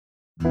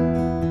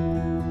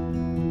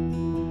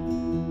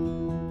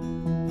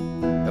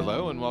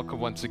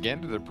welcome once again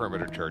to the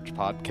Perimeter Church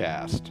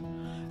podcast.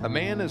 A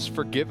man is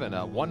forgiven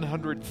a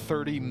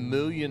 $130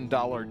 million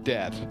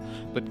debt,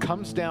 but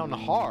comes down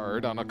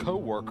hard on a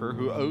coworker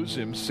who owes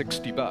him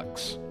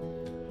 $60.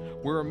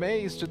 We're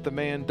amazed that the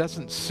man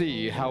doesn't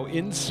see how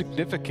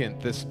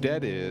insignificant this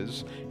debt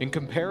is in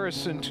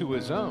comparison to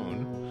his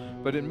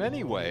own, but in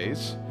many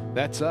ways,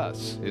 that's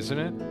us, isn't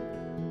it?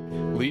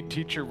 Lead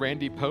teacher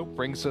Randy Pope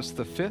brings us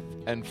the fifth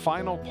and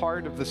final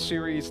part of the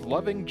series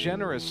Loving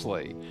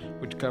Generously,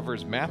 which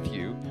covers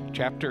Matthew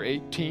chapter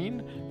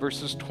 18,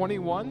 verses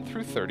 21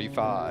 through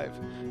 35.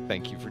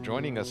 Thank you for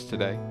joining us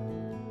today.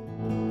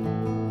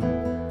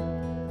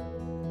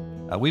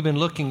 We've been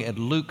looking at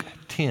Luke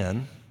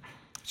 10.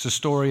 It's the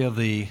story of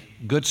the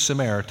Good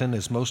Samaritan,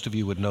 as most of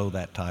you would know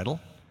that title.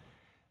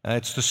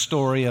 It's the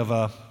story of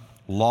a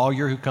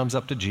lawyer who comes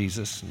up to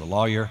Jesus, and the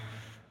lawyer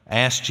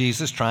asks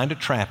Jesus, trying to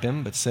trap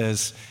him, but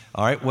says,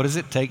 all right, what does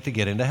it take to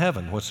get into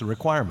heaven? What's the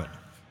requirement?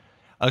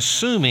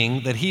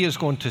 Assuming that he is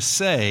going to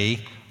say,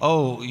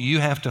 oh, you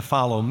have to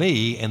follow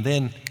me, and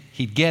then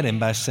he'd get him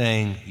by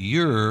saying,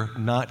 you're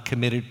not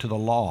committed to the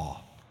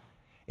law.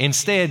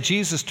 Instead,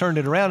 Jesus turned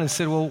it around and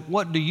said, well,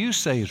 what do you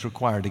say is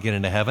required to get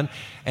into heaven?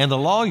 And the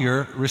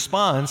lawyer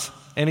responds,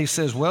 and he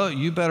says, well,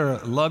 you better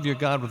love your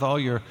God with all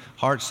your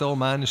heart, soul,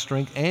 mind, and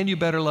strength, and you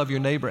better love your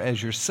neighbor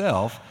as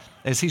yourself,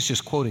 as he's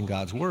just quoting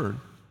God's word.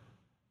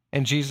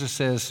 And Jesus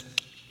says,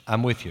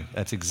 I'm with you.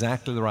 That's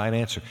exactly the right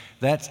answer.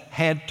 That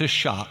had to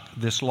shock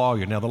this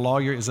lawyer. Now, the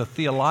lawyer is a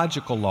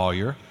theological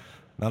lawyer,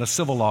 not a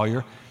civil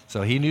lawyer.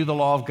 So he knew the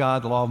law of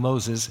God, the law of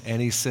Moses,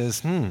 and he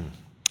says,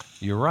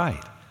 you're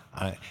right.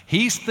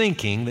 He's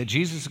thinking that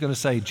Jesus is going to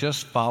say,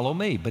 just follow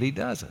me, but he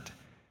doesn't.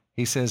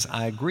 He says,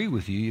 I agree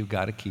with you. You've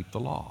got to keep the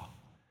law.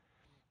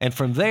 And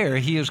from there,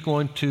 he is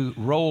going to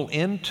roll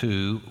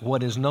into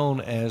what is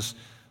known as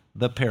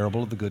the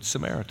parable of the Good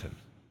Samaritan.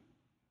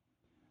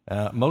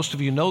 Most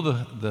of you know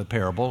the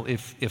parable.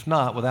 If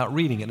not, without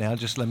reading it now,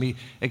 just let me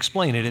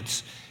explain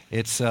it.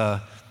 It's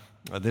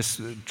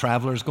this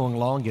traveler is going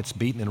along, gets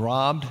beaten and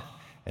robbed,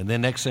 and then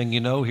next thing you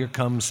know, here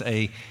comes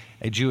a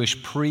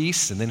Jewish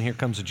priest, and then here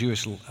comes a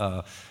Jewish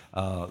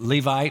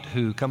Levite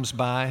who comes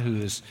by,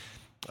 who is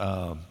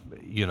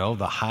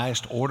the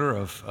highest order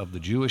of the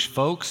Jewish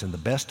folks and the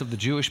best of the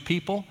Jewish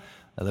people,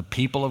 the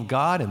people of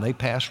God, and they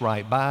pass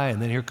right by.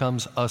 And then here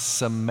comes a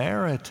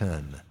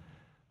Samaritan.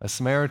 A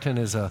Samaritan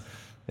is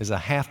a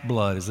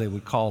half-blood, as they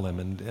would call him,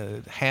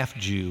 and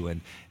half-Jew,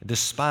 and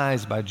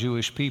despised by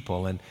Jewish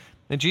people. And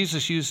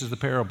Jesus uses the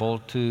parable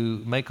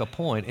to make a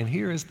point, and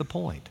here is the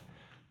point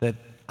that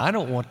I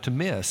don't want to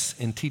miss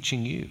in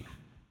teaching you.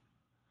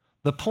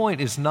 The point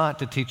is not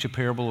to teach a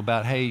parable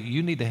about, hey,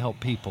 you need to help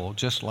people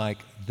just like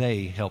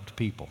they helped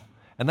people.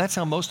 And that's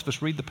how most of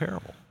us read the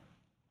parable.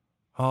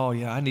 Oh,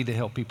 yeah, I need to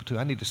help people too.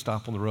 I need to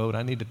stop on the road.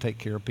 I need to take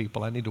care of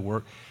people. I need to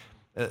work.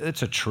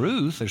 It's a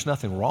truth. There's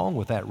nothing wrong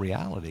with that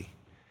reality.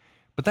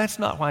 But that's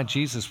not why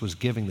Jesus was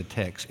giving the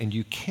text, and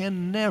you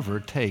can never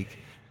take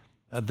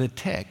the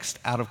text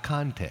out of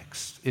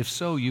context. If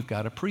so, you've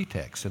got a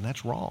pretext, and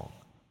that's wrong.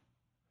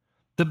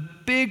 The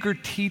bigger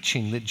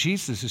teaching that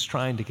Jesus is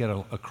trying to get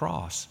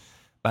across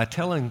by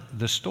telling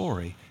the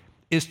story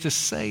is to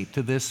say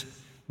to this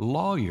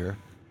lawyer,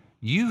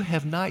 you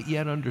have not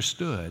yet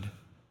understood.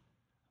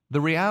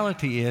 The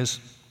reality is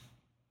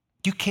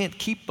you can't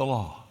keep the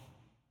law.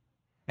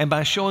 And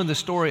by showing the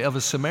story of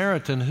a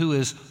Samaritan who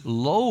is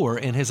lower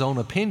in his own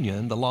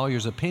opinion, the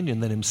lawyer's opinion,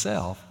 than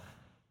himself,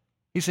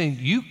 he's saying,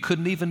 you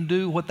couldn't even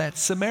do what that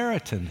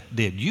Samaritan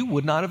did. You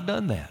would not have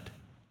done that.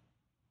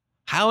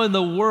 How in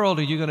the world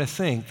are you going to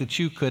think that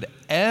you could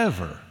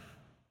ever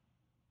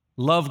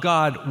love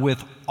God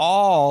with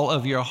all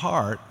of your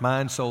heart,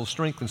 mind, soul,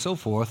 strength, and so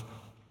forth,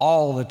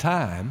 all the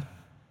time?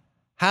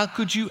 How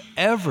could you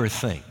ever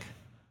think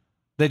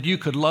that you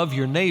could love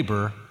your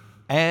neighbor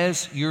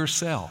as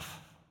yourself?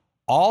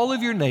 All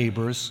of your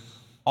neighbors,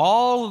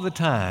 all of the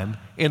time,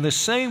 in the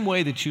same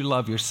way that you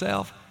love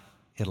yourself?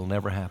 It'll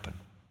never happen.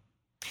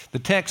 The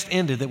text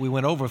ended that we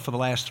went over for the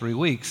last 3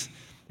 weeks.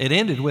 It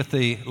ended with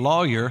the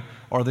lawyer,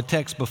 or the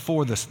text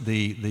before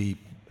the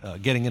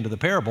getting into the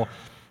parable.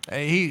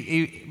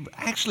 He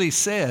actually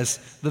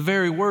says the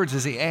very words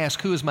as he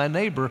asks, who is my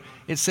neighbor?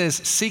 It says,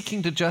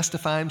 seeking to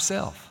justify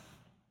himself.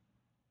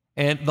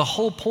 And the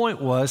whole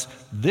point was,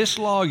 this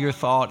lawyer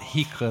thought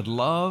he could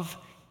love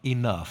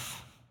enough.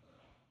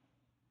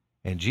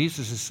 And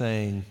Jesus is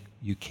saying,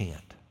 you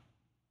can't.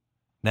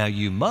 Now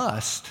you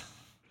must,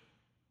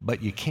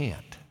 but you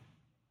can't.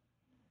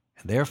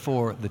 And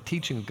therefore, the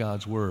teaching of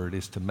God's word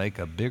is to make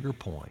a bigger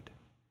point.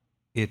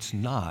 It's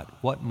not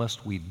what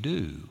must we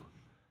do,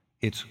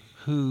 it's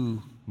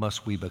who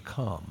must we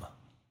become.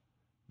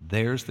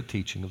 There's the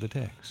teaching of the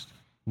text.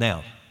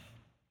 Now,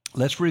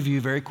 let's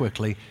review very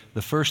quickly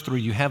the first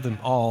three. You have them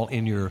all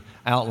in your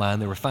outline.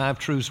 There were 5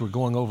 truths we're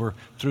going over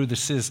through the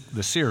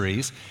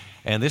series.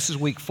 And this is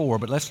week 4,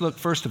 but let's look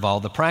first of all,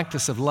 the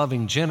practice of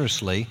loving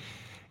generously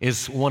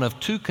is one of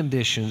 2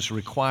 conditions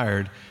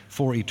required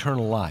for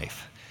eternal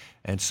life.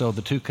 And so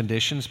the two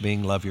conditions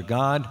being love your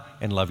God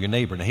and love your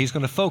neighbor. Now he's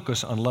going to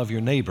focus on love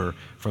your neighbor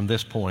from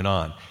this point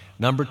on.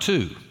 Number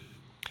two,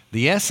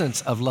 the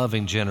essence of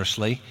loving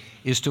generously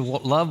is to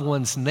love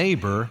one's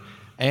neighbor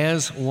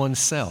as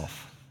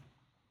oneself.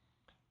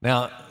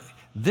 Now,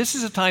 this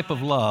is a type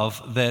of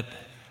love that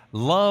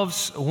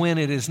loves when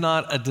it is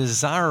not a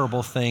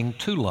desirable thing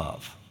to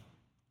love.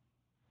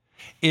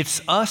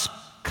 It's us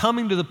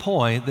coming to the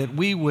point that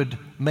we would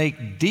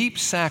make deep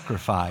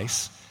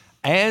sacrifice,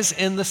 as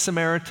in the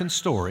Samaritan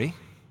story,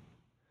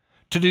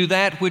 to do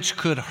that which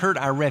could hurt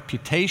our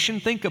reputation.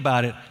 Think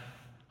about it,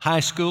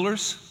 high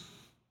schoolers.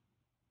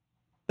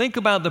 Think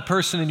about the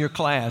person in your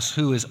class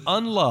who is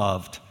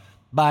unloved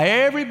by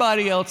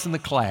everybody else in the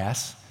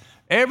class.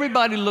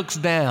 Everybody looks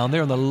down.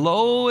 They're on the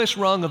lowest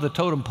rung of the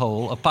totem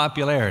pole of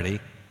popularity,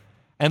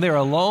 and they're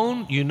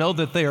alone. You know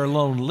that they are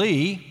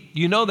lonely.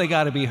 You know they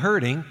got to be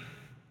hurting.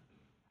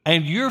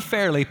 And you're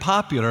fairly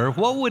popular.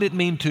 What would it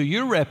mean to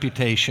your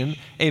reputation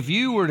if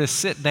you were to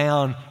sit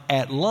down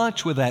at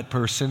lunch with that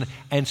person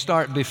and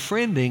start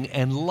befriending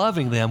and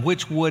loving them,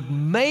 which would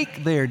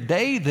make their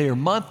day, their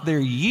month, their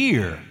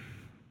year,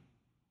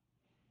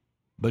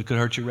 but could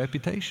hurt your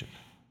reputation?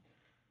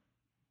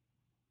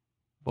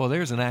 Well,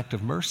 there's an act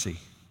of mercy.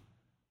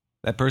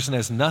 That person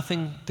has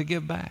nothing to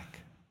give back.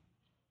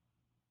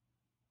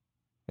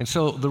 And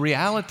so the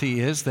reality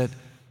is that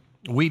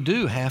we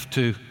do have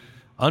to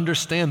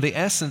understand the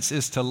essence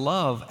is to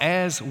love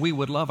as we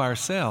would love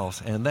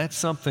ourselves, and that's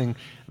something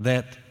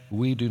that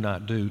we do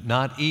not do.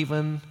 Not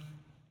even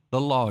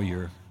the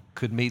lawyer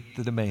could meet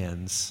the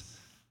demands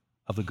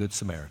of the Good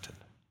Samaritan.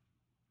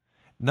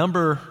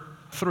 Number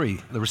three,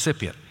 the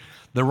recipient.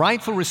 The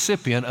rightful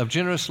recipient of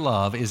generous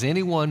love is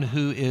anyone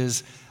who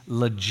is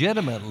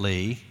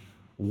legitimately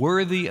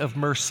worthy of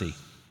mercy.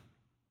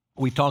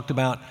 We talked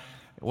about,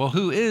 well,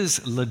 who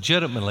is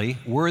legitimately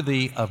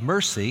worthy of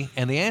mercy?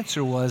 And the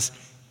answer was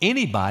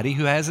anybody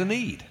who has a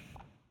need.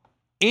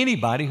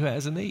 Anybody who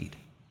has a need.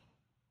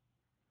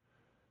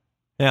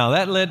 Now,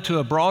 that led to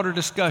a broader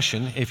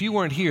discussion. If you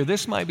weren't here,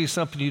 this might be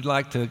something you'd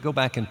like to go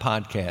back and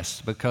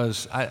podcast,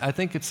 because I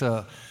think it's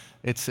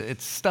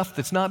stuff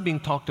that's not being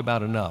talked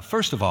about enough.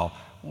 First of all,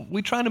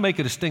 we try to make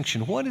a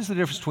distinction. What is the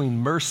difference between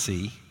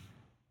mercy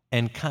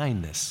and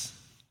kindness?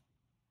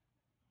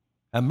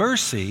 A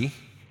mercy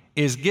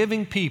is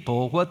giving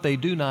people what they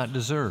do not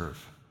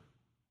deserve.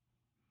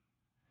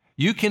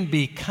 You can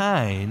be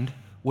kind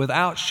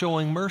without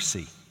showing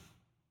mercy.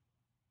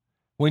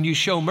 When you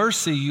show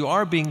mercy, you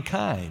are being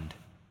kind.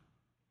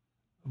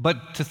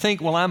 But to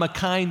think, well, I'm a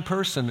kind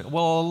person,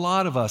 well, a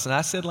lot of us, and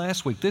I said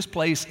last week, this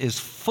place is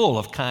full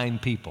of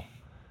kind people.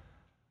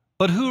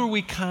 But who are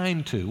we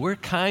kind to? We're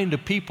kind to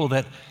people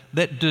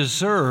that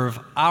deserve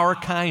our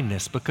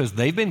kindness because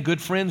they've been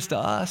good friends to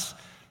us.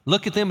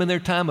 Look at them in their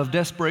time of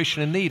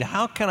desperation and need.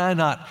 How can I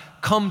not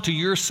come to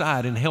your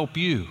side and help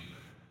you?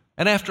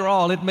 And after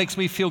all, it makes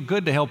me feel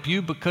good to help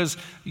you because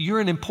you're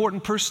an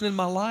important person in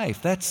my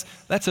life. That's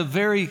a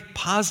very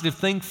positive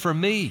thing for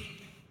me.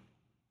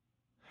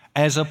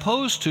 As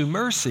opposed to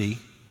mercy,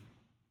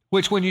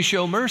 which when you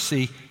show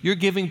mercy, you're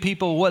giving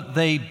people what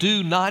they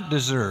do not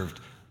deserve.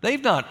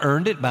 They've not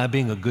earned it by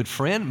being a good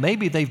friend.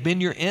 Maybe they've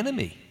been your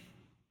enemy.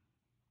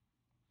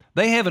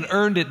 They haven't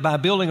earned it by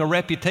building a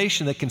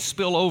reputation that can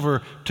spill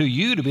over to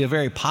you to be a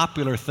very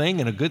popular thing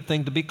and a good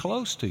thing to be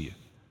close to you.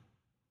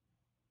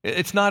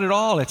 It's not at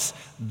all.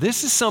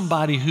 This is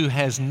somebody who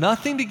has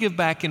nothing to give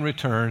back in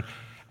return.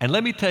 And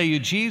let me tell you,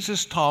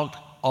 Jesus talked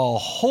a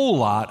whole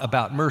lot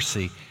about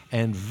mercy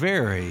and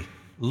very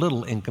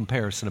little in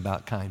comparison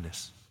about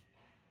kindness.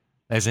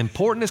 As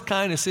important as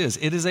kindness is,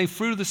 it is a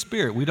fruit of the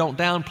Spirit. We don't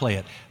downplay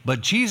it.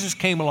 But Jesus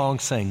came along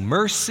saying,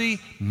 mercy,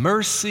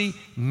 mercy,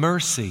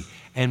 mercy.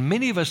 And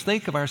many of us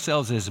think of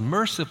ourselves as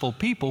merciful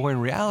people, when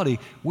in reality,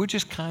 we're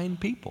just kind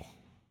people.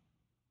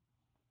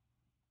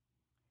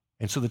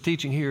 And so the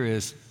teaching here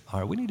is,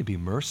 all right, we need to be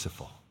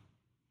merciful.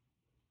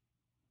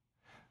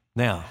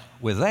 Now,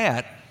 with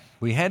that,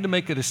 we had to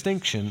make a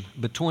distinction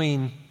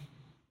between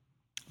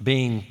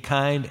being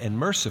kind and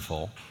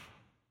merciful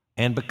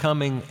and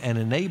becoming an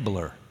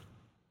enabler.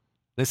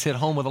 This hit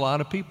home with a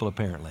lot of people,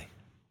 apparently.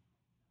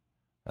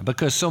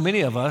 Because so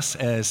many of us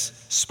as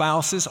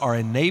spouses are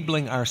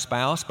enabling our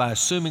spouse by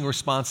assuming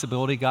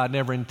responsibility God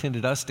never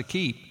intended us to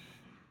keep.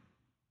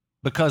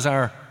 Because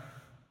our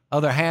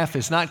other half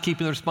is not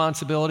keeping the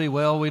responsibility,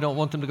 well, we don't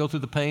want them to go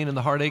through the pain and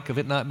the heartache of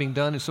it not being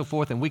done and so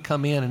forth, and we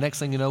come in and next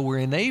thing you know, we're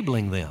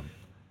enabling them.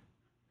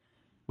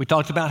 We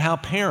talked about how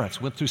parents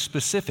went through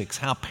specifics,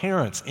 how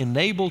parents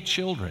enable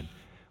children.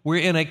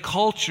 We're in a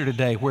culture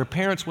today where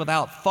parents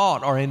without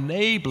thought are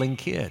enabling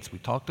kids. We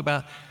talked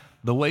about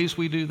the ways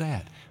we do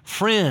that.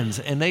 Friends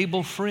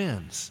enable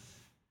friends.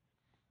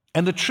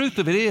 And the truth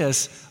of it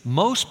is,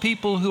 most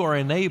people who are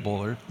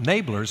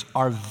enablers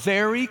are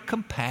very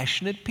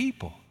compassionate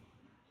people.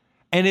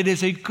 And it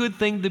is a good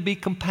thing to be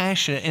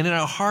compassionate. And in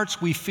our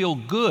hearts, we feel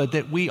good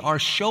that we are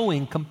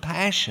showing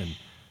compassion.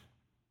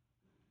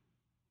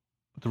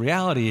 But the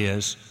reality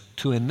is,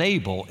 to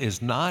enable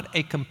is not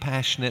a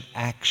compassionate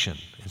action.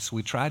 And so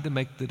we tried to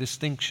make the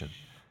distinction.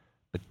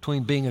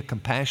 between being a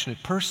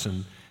compassionate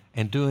person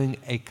and doing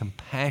a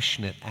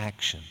compassionate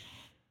action.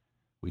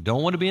 We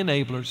don't want to be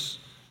enablers.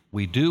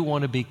 We do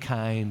want to be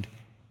kind.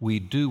 We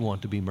do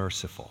want to be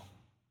merciful.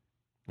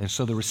 And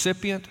so the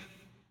recipient,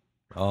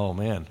 oh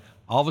man,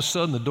 all of a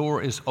sudden the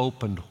door is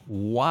opened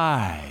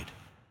wide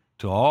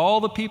to all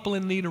the people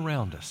in need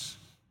around us.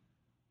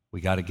 We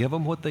got to give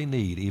them what they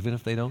need, even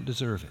if they don't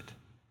deserve it.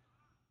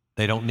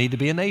 They don't need to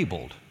be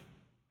enabled,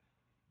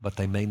 but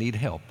they may need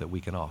help that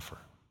we can offer.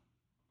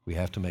 We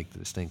have to make the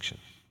distinction.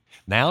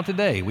 Now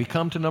today, we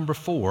come to number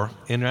 4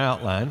 in our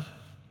outline.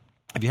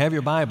 If you have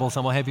your Bibles,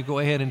 I'm going to have you go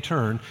ahead and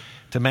turn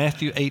to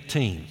Matthew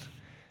 18.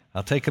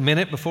 I'll take a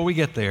minute before we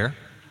get there,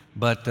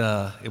 but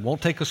it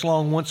won't take us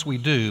long once we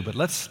do. But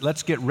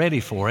let's get ready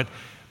for it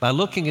by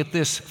looking at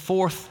this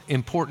 4th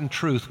important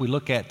truth we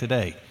look at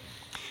today.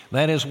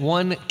 That is,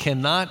 one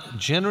cannot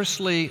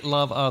generously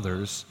love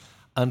others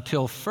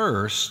until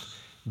first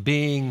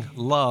being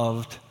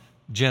loved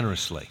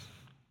generously.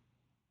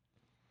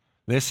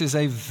 This is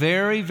a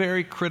very,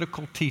 very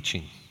critical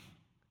teaching.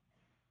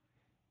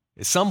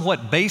 It's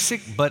somewhat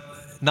basic, but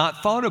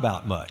not thought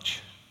about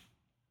much.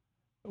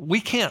 We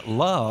can't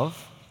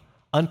love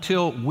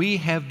until we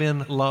have been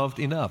loved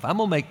enough. I'm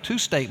going to make 2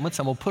 statements.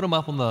 I'm going to put them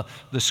up on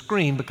the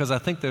screen because I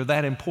think they're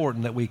that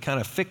important that we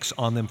kind of fix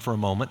on them for a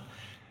moment.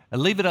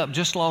 And leave it up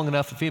just long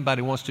enough if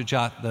anybody wants to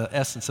jot the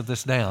essence of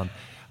this down.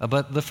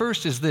 But the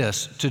first is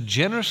this: to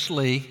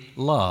generously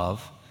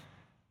love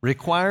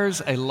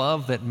requires a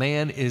love that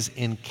man is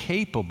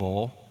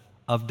incapable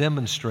of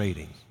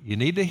demonstrating. You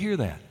need to hear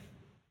that.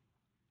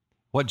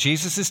 What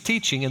Jesus is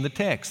teaching in the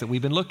text that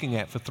we've been looking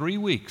at for 3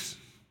 weeks.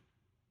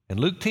 In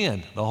Luke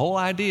 10, the whole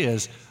idea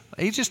is,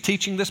 he's just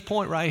teaching this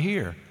point right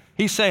here.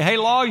 He's saying, hey,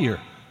 lawyer,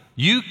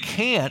 you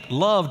can't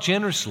love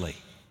generously.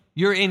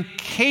 You're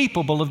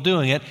incapable of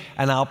doing it,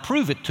 and I'll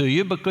prove it to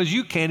you because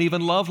you can't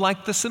even love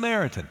like the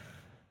Samaritan.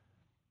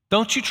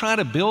 Don't you try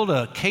to build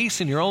a case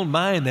in your own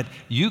mind that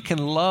you can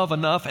love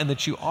enough and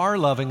that you are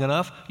loving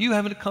enough. You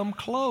haven't come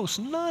close.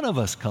 None of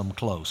us come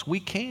close. We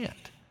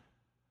can't.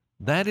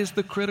 That is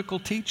the critical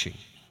teaching.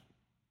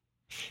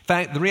 In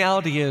fact, the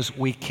reality is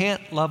we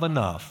can't love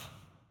enough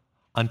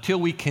until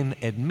we can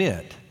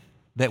admit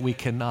that we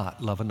cannot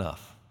love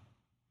enough.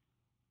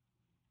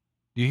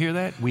 Do you hear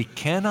that? We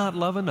cannot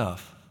love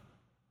enough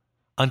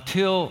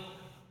until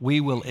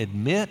we will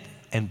admit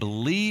and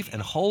believe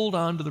and hold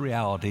on to the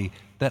reality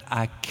that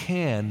I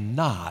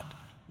cannot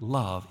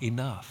love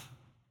enough.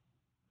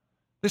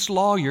 This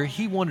lawyer,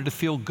 he wanted to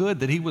feel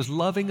good that he was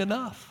loving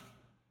enough.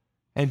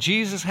 And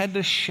Jesus had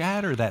to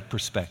shatter that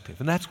perspective.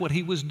 And that's what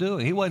he was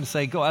doing. He wasn't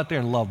saying, go out there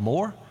and love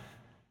more.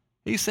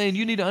 He's saying,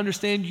 you need to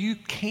understand you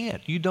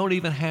can't. You don't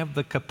even have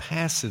the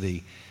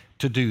capacity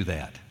to do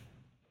that.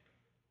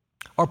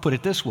 Or put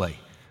it this way,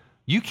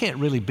 you can't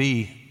really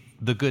be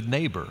the good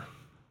neighbor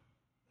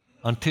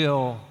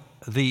until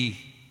the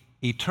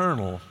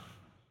eternal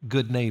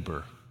good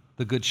neighbor,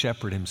 the good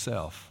shepherd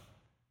himself,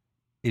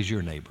 is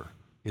your neighbor,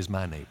 is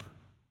my neighbor.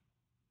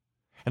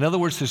 In other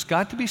words, there's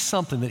got to be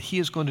something that he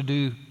is going to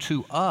do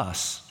to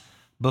us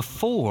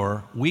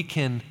before we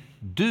can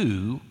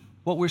do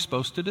what we're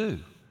supposed to do.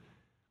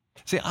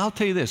 See, I'll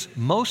tell you this,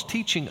 most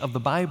teaching of the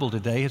Bible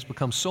today has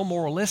become so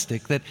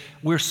moralistic that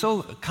we're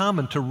so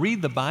common to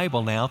read the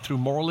Bible now through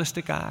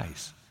moralistic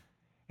eyes.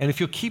 And if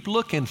you'll keep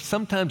looking,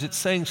 sometimes it's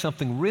saying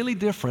something really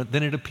different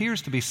than it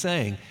appears to be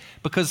saying,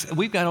 because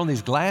we've got on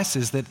these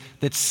glasses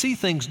that see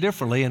things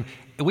differently, and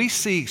we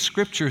see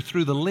Scripture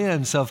through the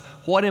lens of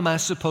what am I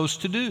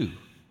supposed to do?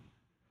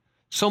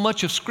 So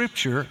much of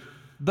Scripture,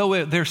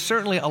 though there's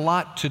certainly a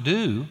lot to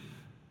do,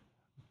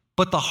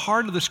 but the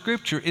heart of the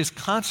Scripture is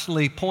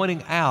constantly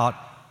pointing out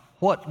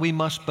what we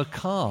must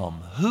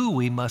become, who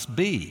we must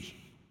be.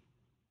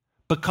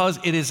 Because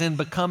it is in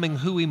becoming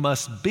who we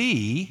must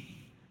be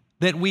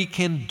that we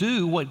can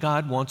do what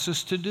God wants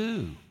us to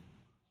do.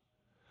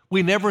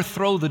 We never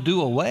throw the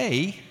do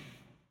away.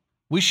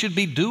 We should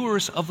be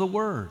doers of the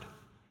Word.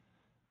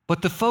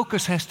 But the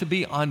focus has to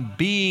be on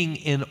being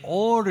in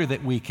order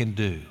that we can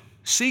do.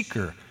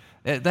 Seeker.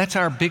 That's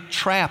our big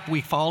trap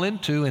we fall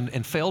into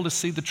and fail to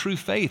see the true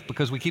faith,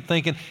 because we keep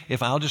thinking,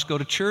 if I'll just go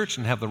to church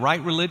and have the right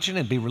religion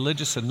and be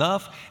religious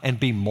enough and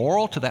be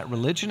moral to that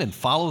religion and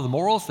follow the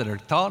morals that are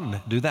taught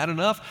and do that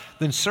enough,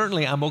 then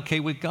certainly I'm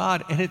okay with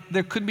God. And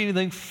there couldn't be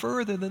anything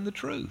further than the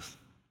truth.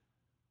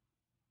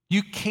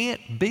 You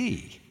can't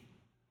be.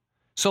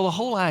 So the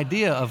whole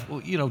idea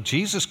of,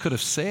 Jesus could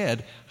have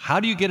said,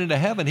 how do you get into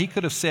heaven? He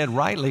could have said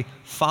rightly,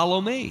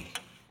 follow me.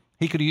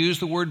 He could have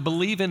used the word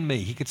believe in me.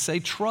 He could say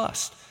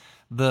trust.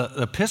 The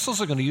epistles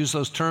are going to use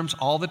those terms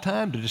all the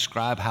time to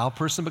describe how a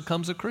person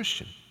becomes a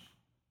Christian.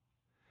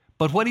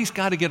 But what he's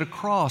got to get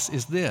across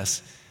is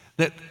this,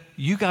 that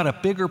you got a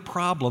bigger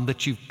problem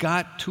that you've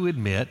got to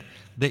admit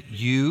that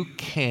you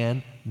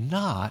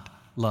cannot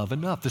love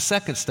enough. The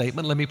second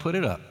statement, let me put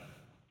it up.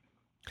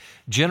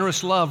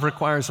 Generous love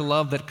requires a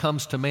love that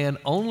comes to man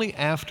only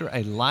after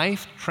a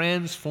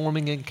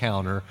life-transforming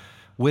encounter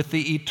with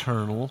the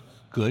eternal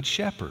Good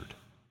Shepherd.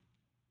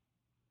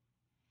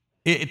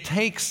 It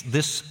takes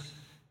this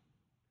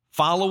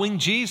Following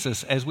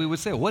Jesus, as we would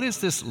say. What is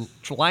this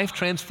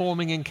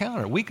life-transforming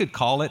encounter? We could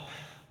call it,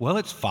 well,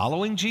 it's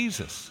following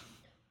Jesus.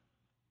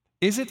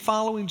 Is it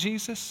following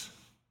Jesus?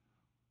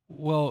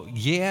 Well,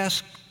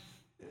 yes,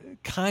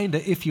 kind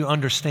of, if you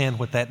understand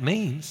what that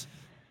means.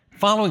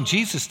 Following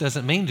Jesus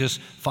doesn't mean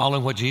just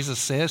following what Jesus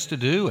says to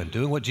do and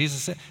doing what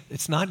Jesus said.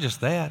 It's not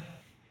just that.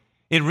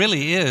 It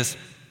really is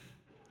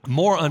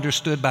more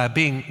understood by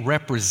being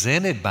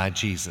represented by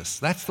Jesus.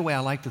 That's the way I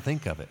like to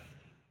think of it.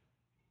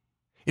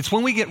 It's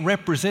when we get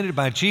represented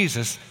by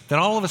Jesus that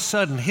all of a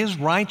sudden his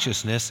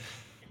righteousness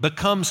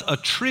becomes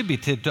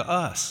attributed to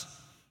us.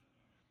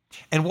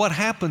 And what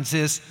happens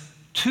is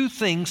two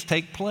things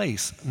take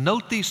place.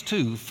 Note these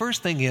two.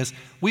 First thing is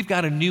we've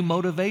got a new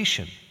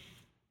motivation.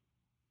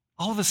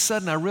 All of a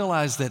sudden I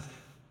realize that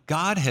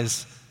God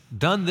has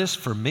done this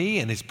for me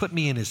and has put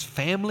me in his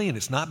family and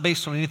it's not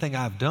based on anything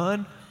I've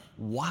done.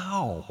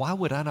 Wow, why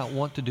would I not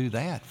want to do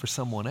that for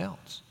someone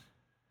else?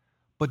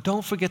 But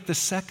don't forget the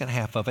second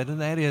half of it,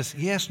 and that is,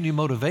 yes, new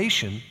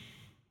motivation,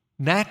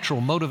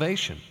 natural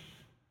motivation,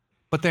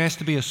 but there has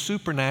to be a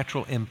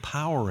supernatural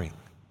empowering.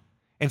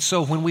 And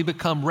so when we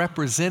become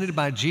represented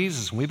by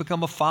Jesus, when we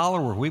become a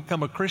follower, when we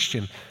become a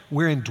Christian,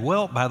 we're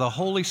indwelt by the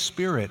Holy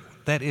Spirit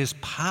that is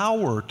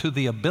power to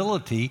the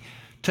ability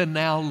to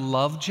now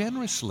love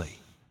generously.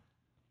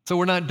 So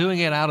we're not doing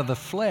it out of the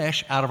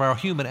flesh, out of our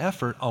human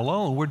effort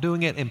alone. We're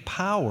doing it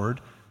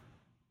empowered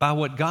by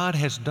what God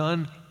has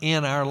done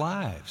in our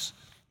lives.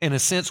 In a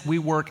sense, we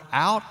work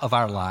out of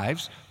our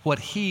lives what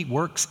he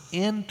works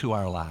into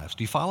our lives.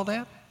 Do you follow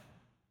that?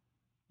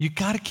 You've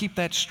got to keep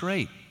that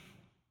straight.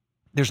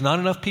 There's not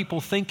enough people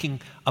thinking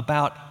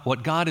about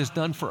what God has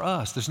done for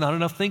us. There's not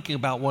enough thinking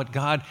about what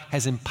God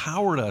has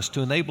empowered us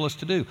to enable us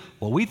to do.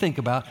 Well, we think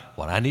about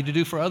what I need to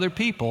do for other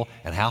people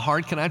and how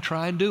hard can I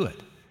try and do it.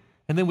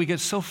 And then we get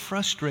so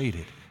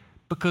frustrated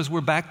because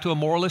we're back to a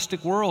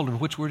moralistic world in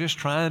which we're just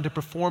trying to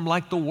perform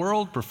like the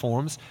world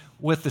performs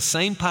with the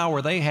same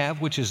power they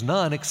have, which is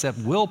none except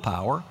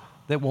willpower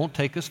that won't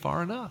take us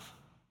far enough.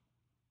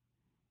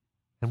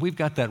 And we've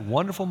got that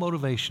wonderful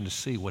motivation to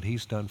see what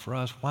he's done for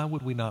us. Why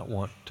would we not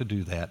want to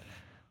do that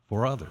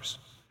for others?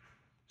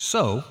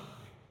 So,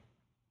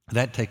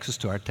 that takes us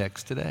to our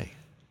text today.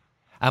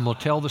 I'm going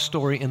to tell the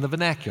story in the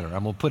vernacular.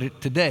 I'm going to put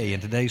it today in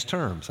today's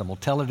terms. I'm going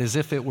to tell it as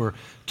if it were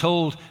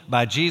told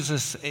by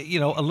Jesus, a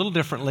little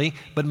differently,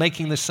 but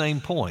making the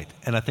same point,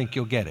 and I think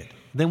you'll get it.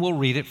 Then we'll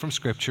read it from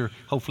Scripture.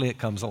 Hopefully it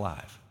comes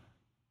alive.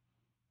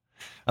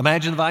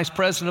 Imagine the vice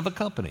president of a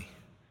company.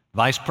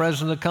 Vice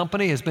president of the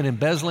company has been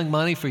embezzling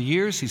money for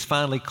years. He's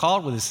finally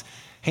caught with his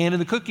hand in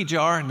the cookie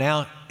jar.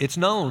 Now it's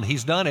known.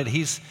 He's done it.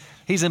 He's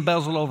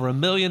embezzled over $1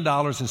 million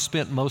and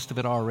spent most of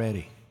it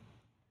already.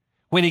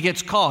 When he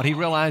gets caught, he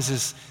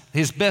realizes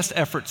his best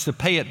efforts to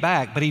pay it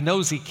back, but he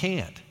knows he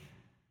can't.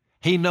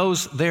 He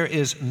knows there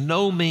is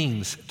no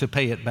means to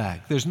pay it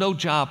back. There's no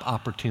job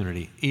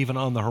opportunity, even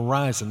on the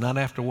horizon, not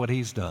after what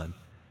he's done.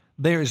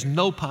 There is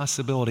no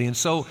possibility. And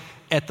so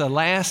at the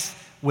last,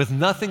 with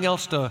nothing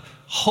else to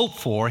hope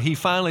for, he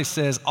finally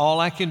says, all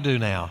I can do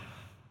now,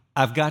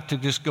 I've got to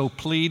just go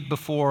plead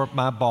before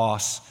my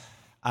boss.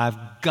 I've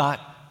got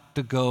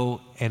to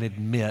go and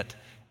admit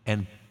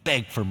and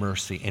beg for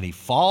mercy. And he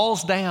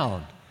falls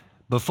down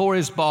before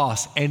his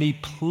boss and he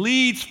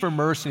pleads for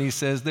mercy. And he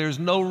says, there's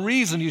no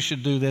reason you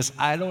should do this.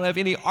 I don't have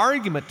any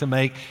argument to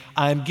make.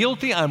 I'm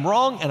guilty, I'm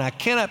wrong, and I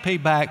cannot pay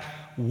back.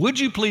 Would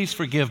you please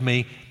forgive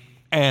me?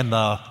 And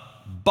the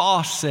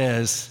boss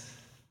says,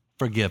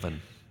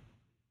 forgiven.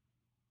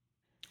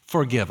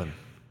 Forgiven.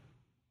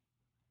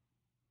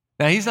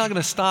 Now, he's not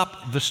going to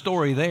stop the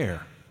story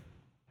there.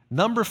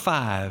 Number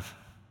 5,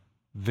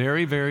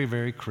 very, very,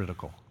 very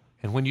critical.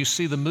 And when you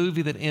see the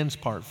movie that ends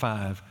part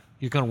 5,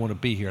 you're going to want to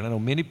be here. And I know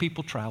many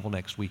people travel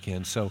next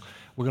weekend, so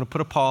we're going to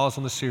put a pause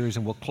on the series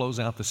and we'll close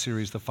out the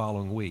series the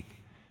following week.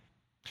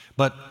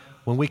 But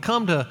when we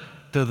come to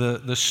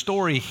the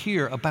story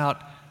here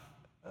about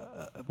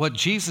what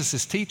Jesus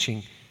is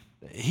teaching,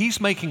 he's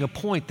making a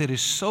point that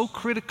is so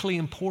critically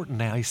important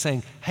now. He's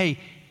saying, hey,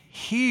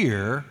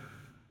 here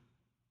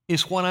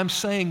is what I'm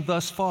saying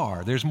thus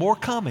far. There's more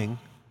coming,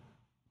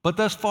 but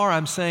thus far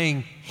I'm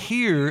saying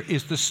here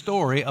is the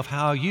story of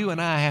how you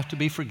and I have to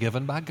be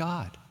forgiven by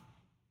God.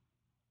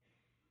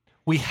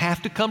 We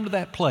have to come to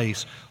that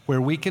place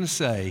where we can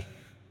say,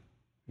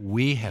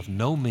 we have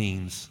no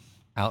means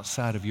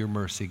outside of your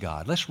mercy,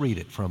 God. Let's read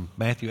it from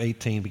Matthew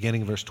 18,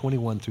 beginning of verse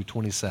 21 through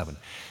 27.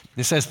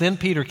 It says, then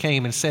Peter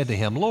came and said to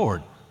him,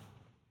 Lord,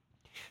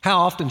 how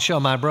often shall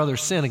my brother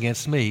sin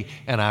against me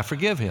and I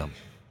forgive him?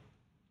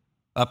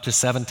 Up to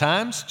 7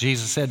 times?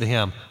 Jesus said to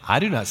him, I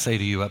do not say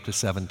to you up to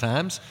 7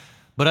 times,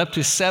 but up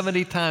to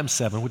 70 times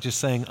 7, which is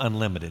saying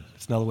unlimited.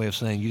 It's another way of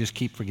saying you just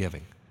keep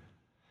forgiving.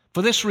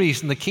 For this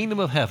reason, the kingdom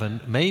of heaven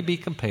may be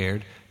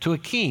compared to a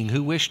king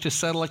who wished to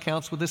settle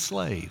accounts with his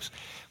slaves.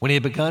 When he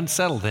had begun to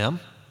settle them,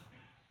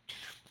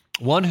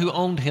 one who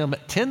owned him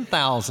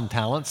 10,000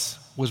 talents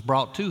was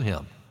brought to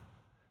him.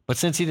 But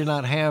since he did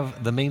not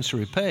have the means to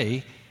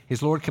repay,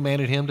 his Lord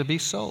commanded him to be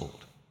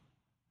sold,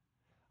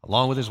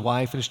 along with his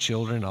wife and his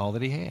children and all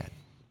that he had.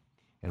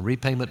 and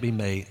repayment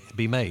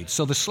be made.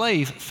 So the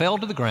slave fell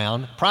to the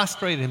ground,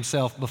 prostrated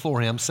himself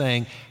before him,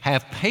 saying,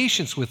 "Have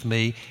patience with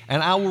me,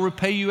 and I will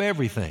repay you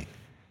everything."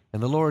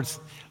 And the Lord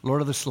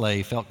of the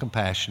slave felt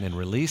compassion and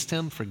released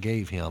him,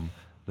 forgave him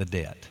the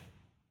debt.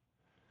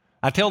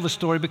 I tell the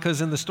story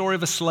because in the story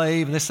of a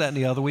slave, and this, that, and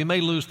the other, we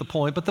may lose the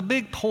point, but the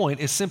big point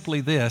is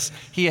simply this.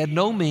 He had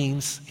no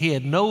means, he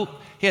had no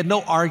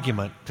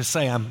argument to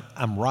say,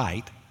 I'm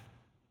right.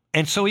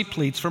 And so he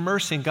pleads for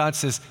mercy, and God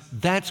says,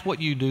 that's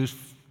what you do.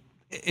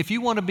 If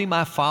you want to be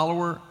my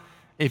follower,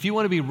 if you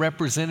want to be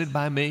represented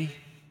by me,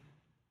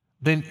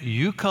 then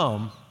you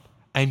come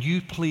and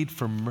you plead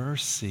for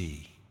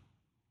mercy.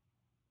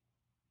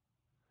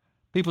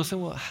 People say,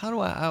 well, how do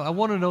I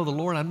want to know the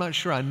Lord. I'm not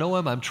sure I know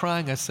him. I'm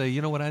trying. I say,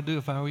 you know what I'd do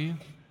if I were you?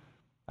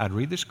 I'd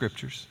read the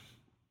scriptures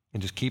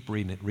and just keep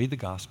reading it. Read the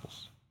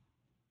Gospels.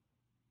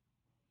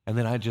 And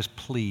then I'd just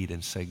plead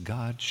and say,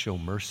 God, show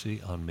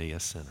mercy on me,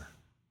 a sinner.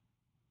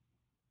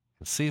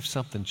 And see if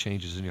something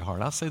changes in your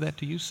heart. I'll say that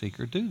to you,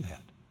 seeker. Do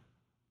that.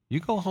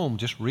 You go home,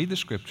 just read the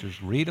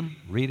scriptures. Read them.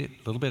 Read it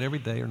a little bit every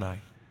day or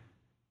night.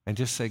 And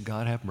just say,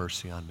 God, have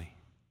mercy on me.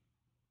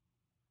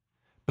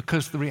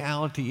 Because the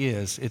reality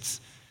is,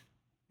 it's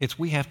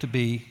we have to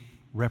be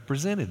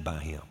represented by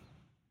him.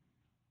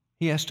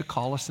 He has to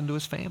call us into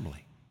his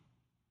family.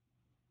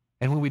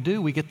 And when we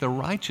do, we get the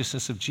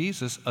righteousness of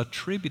Jesus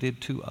attributed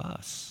to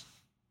us.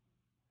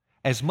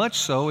 As much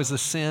so as the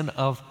sin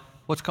of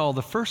what's called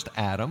the first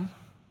Adam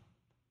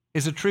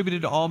is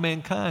attributed to all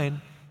mankind.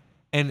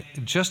 And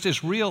just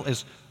as real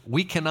as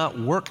we cannot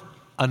work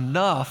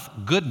enough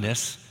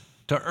goodness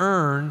to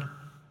earn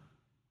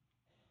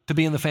to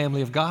be in the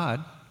family of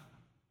God,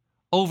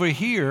 over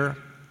here,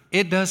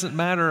 it doesn't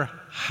matter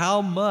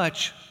how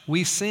much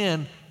we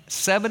sin,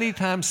 70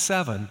 times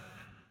 7,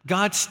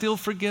 God still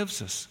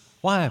forgives us.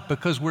 Why?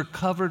 Because we're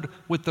covered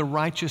with the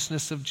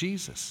righteousness of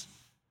Jesus.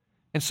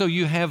 And so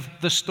you have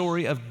the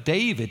story of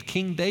David,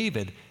 King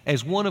David,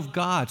 as one of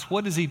God's.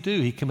 What does he do?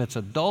 He commits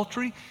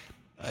adultery.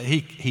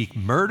 He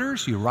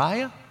murders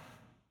Uriah.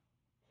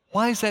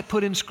 Why is that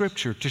put in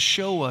Scripture? To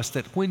show us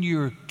that when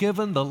you're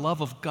given the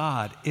love of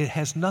God, it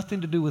has nothing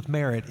to do with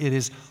merit. It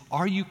is,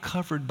 are you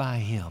covered by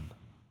him?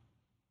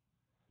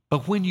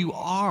 But when you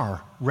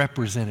are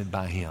represented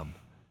by him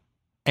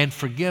and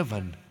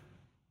forgiven,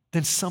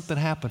 then something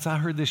happens. I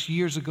heard this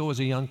years ago as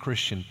a young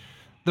Christian.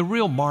 The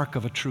real mark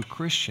of a true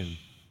Christian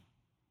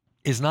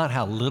is not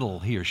how little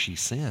he or she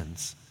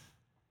sins,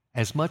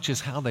 as much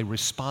as how they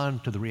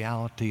respond to the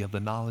reality of the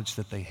knowledge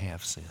that they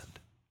have sinned.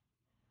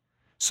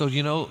 So,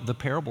 the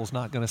parable's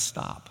not going to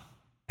stop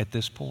at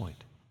this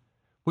point.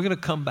 We're going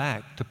to come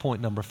back to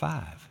point number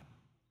 5.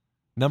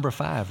 Number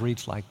 5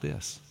 reads like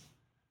this.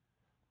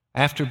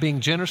 After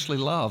being generously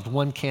loved,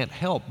 one can't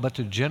help but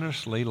to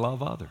generously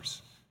love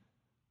others.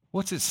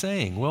 What's it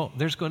saying? Well,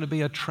 there's going to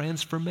be a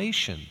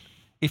transformation.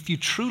 If you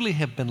truly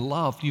have been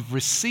loved, you've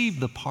received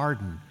the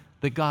pardon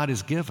that God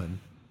has given,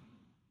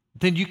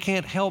 then you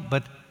can't help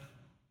but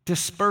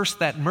disperse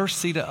that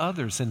mercy to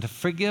others and to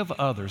forgive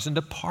others and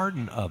to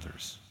pardon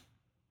others.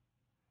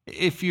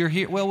 If you're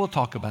here, well, we'll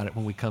talk about it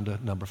when we come to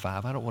number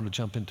 5. I don't want to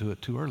jump into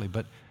it too early,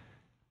 but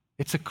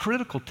it's a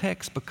critical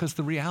text because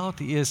the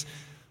reality is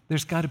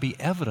there's got to be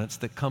evidence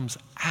that comes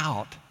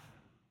out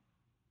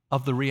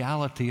of the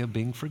reality of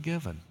being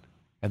forgiven.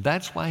 And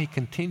that's why he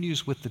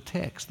continues with the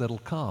text that'll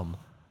come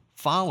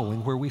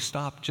following where we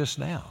stopped just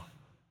now.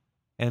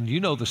 And you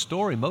know the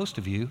story, most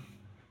of you.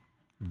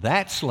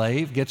 That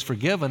slave gets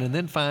forgiven and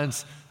then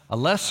finds a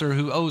lesser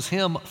who owes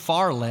him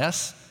far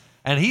less,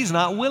 and he's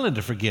not willing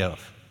to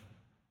forgive.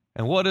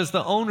 And what does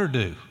the owner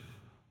do?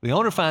 The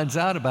owner finds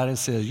out about it and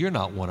says, "You're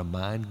not one of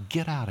mine.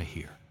 Get out of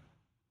here."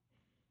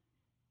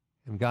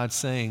 And God's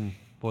saying,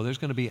 well, there's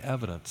going to be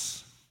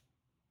evidence.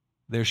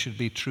 There should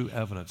be true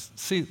evidence.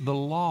 See, the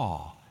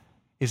law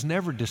is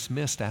never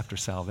dismissed after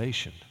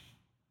salvation.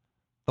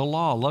 The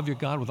law, love your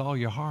God with all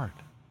your heart.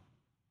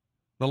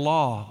 The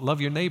law,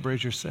 love your neighbor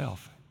as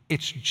yourself.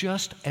 It's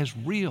just as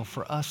real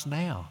for us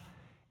now.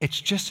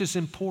 It's just as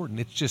important.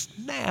 It's just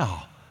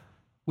now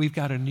we've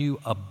got a new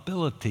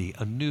ability,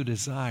 a new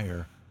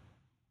desire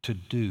to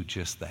do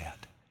just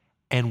that.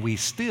 And we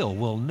still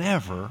will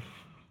never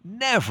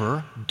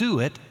do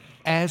it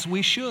as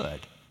we should.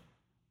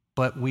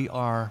 But we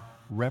are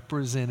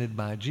represented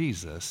by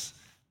Jesus,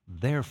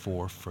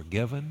 therefore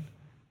forgiven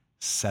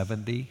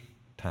 70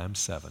 times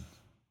 7.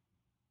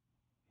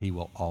 He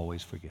will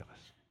always forgive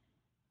us.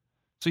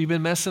 So you've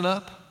been messing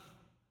up?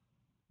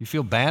 You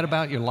feel bad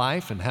about your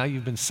life and how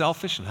you've been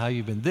selfish and how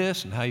you've been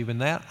this and how you've been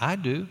that? I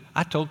do.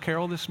 I told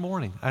Carol this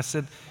morning. I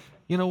said,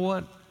 you know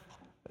what?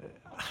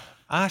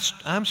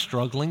 I'm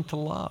struggling to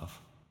love.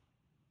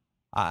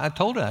 I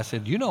told her, I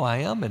said, I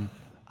am, and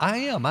I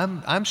am.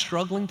 I'm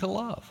struggling to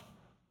love.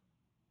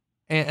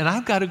 And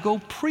I've got to go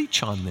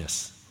preach on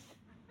this.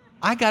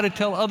 I got to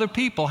tell other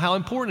people how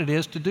important it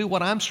is to do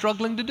what I'm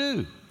struggling to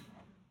do.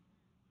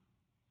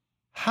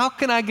 How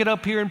can I get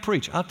up here and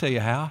preach? I'll tell you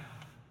how.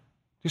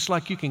 Just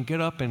like you can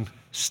get up and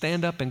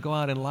stand up and go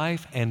out in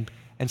life and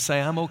and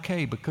say, I'm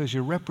okay, because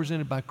you're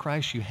represented by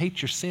Christ. You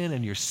hate your sin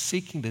and you're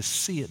seeking to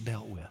see it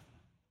dealt with.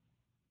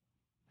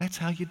 That's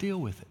how you deal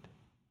with it.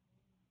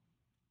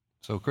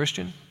 So,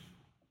 Christian,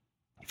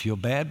 you feel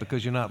bad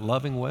because you're not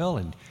loving well,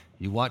 and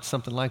you watch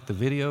something like the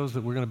videos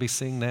that we're going to be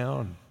seeing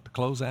now and to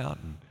close out,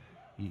 and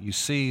you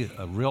see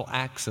real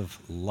acts of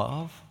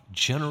love,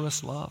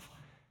 generous love,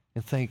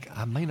 and think,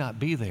 I may not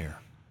be there.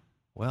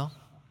 Well,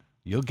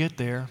 you'll get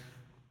there.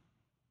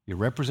 You're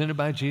represented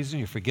by Jesus, and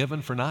you're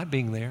forgiven for not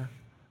being there,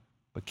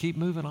 but keep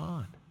moving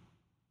on,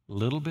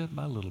 little bit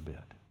by little bit.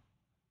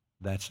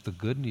 That's the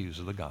good news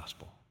of the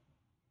gospel.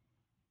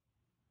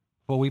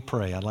 Before we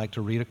pray, I'd like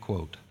to read a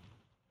quote.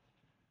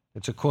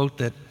 It's a quote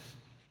that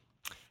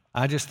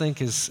I just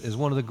think is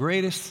one of the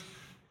greatest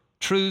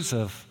truths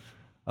of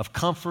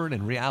comfort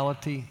and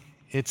reality.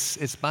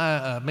 It's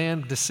by a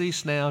man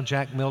deceased now,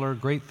 Jack Miller,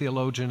 great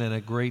theologian and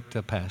a great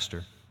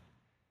pastor.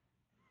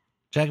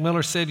 Jack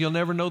Miller said, you'll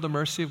never know the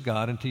mercy of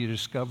God until you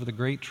discover the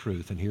great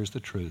truth, and here's the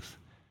truth,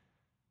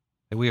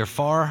 that we are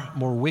far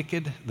more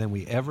wicked than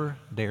we ever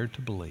dared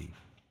to believe.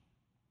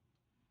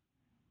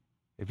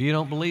 If you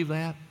don't believe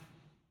that,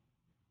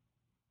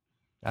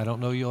 I don't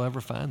know you'll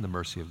ever find the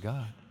mercy of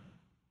God.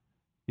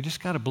 You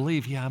just got to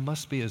believe, I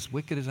must be as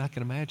wicked as I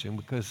can imagine,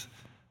 because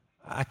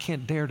I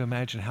can't dare to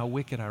imagine how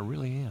wicked I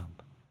really am.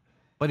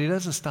 But he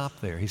doesn't stop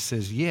there. He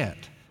says, yet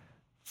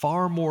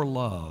far more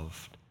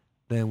loved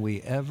than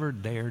we ever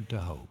dared to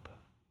hope.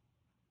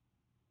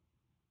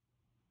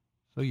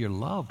 So you're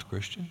loved,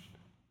 Christian.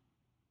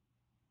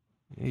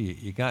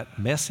 You got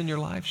mess in your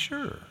life?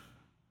 Sure.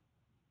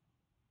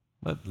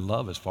 But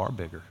love is far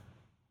bigger.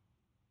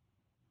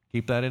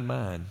 Keep that in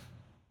mind.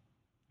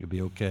 You'll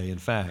be okay. In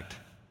fact,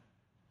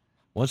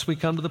 once we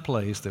come to the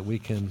place that we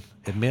can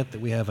admit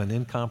that we have an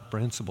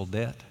incomprehensible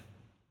debt,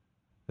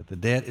 that the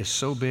debt is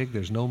so big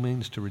there's no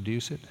means to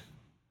reduce it,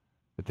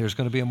 that there's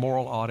going to be a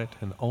moral audit,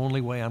 and the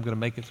only way I'm going to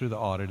make it through the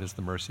audit is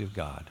the mercy of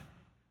God.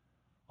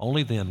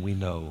 Only then we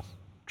know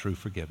true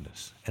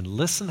forgiveness. And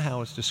listen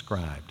how it's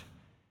described.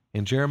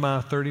 In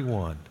Jeremiah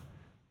 31,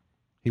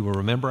 he will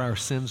remember our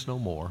sins no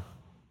more.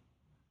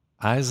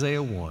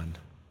 Isaiah 1,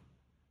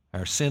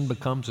 our sin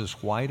becomes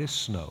as white as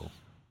snow.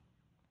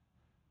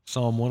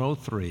 Psalm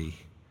 103,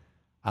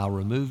 I'll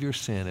remove your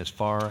sin as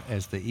far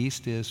as the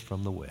east is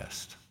from the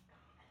west.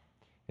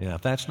 Now,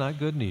 if that's not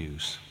good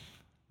news,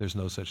 there's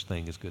no such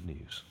thing as good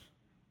news.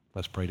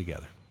 Let's pray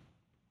together.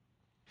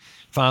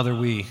 Father,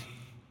 we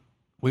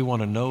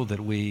want to know that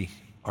we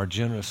are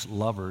generous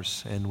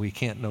lovers, and we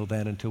can't know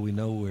that until we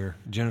know we're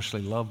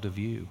generously loved of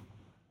you.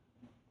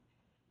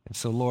 And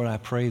so, Lord, I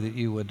pray that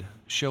you would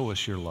show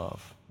us your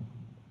love.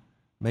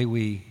 May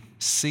we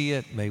see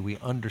it, may we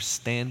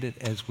understand it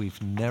as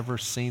we've never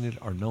seen it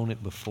or known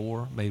it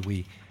before. May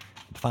we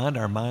find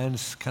our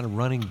minds kind of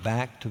running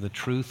back to the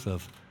truth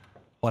of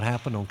what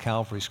happened on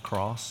Calvary's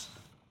cross.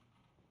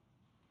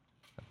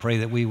 I pray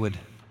that we would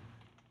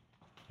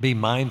be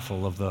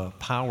mindful of the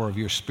power of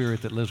your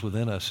Spirit that lives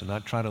within us, and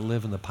not try to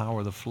live in the power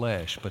of the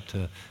flesh, but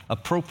to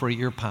appropriate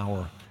your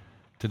power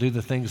to do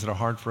the things that are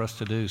hard for us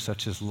to do,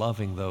 such as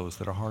loving those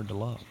that are hard to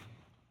love.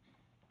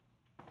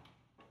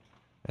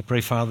 I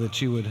pray, Father,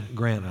 that you would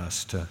grant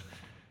us to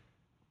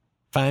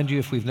find you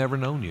if we've never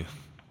known you.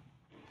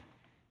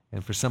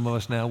 And for some of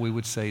us now, we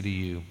would say to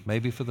you,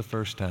 maybe for the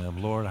first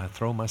time, Lord, I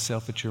throw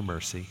myself at your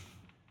mercy.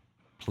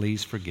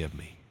 Please forgive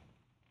me.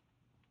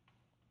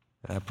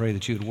 And I pray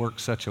that you would work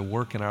such a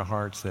work in our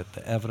hearts that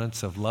the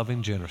evidence of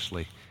loving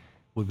generously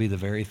would be the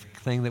very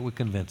thing that would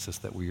convince us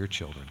that we're your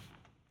children.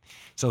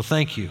 So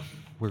thank you.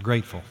 We're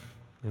grateful,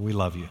 and we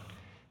love you.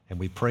 And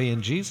we pray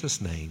in Jesus'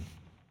 name,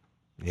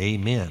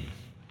 amen.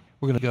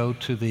 We're going to go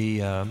to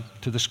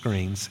the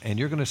screens, and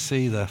you're going to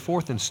see the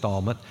fourth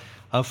installment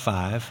of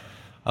 5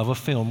 of a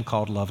film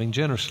called Loving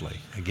Generously.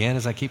 Again,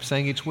 as I keep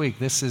saying each week,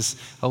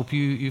 hope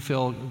you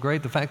feel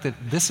great, the fact that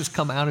this has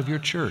come out of your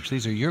church.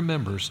 These are your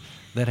members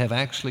that have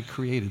actually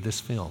created this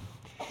film,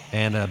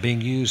 and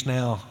being used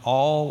now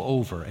all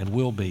over, and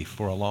will be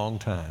for a long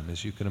time,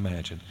 as you can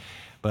imagine.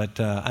 But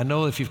I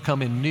know if you've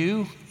come in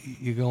new,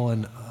 you're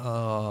going,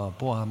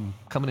 boy, I'm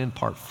coming in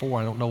part 4.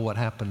 I don't know what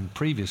happened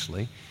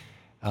previously.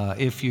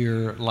 If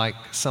you're like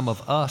some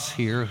of us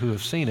here who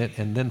have seen it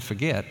and then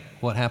forget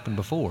what happened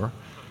before,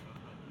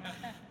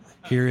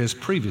 here is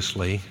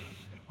previously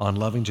on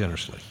Loving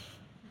Generously.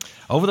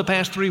 Over the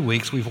past 3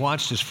 weeks, we've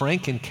watched as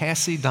Frank and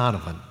Cassie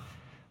Donovan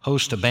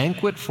host a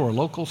banquet for a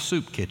local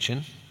soup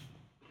kitchen,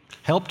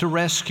 help to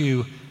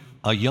rescue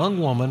a young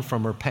woman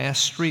from her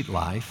past street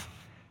life,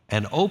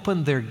 and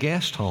open their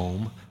guest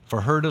home for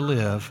her to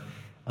live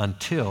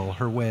until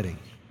her wedding,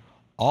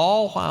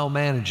 all while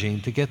managing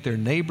to get their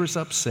neighbors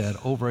upset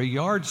over a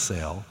yard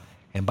sale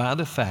and by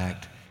the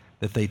fact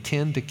that they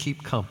tend to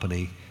keep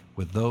company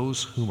with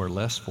those whom are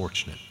less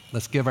fortunate.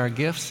 Let's give our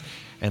gifts,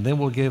 and then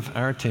we'll give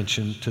our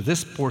attention to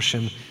this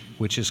portion,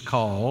 which is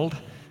called.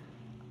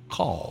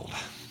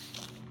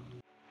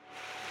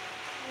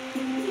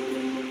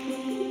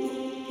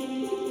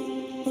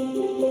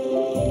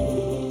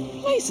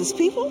 Places,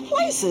 people,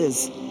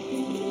 places.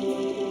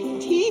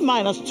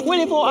 T-minus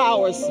 24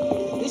 hours.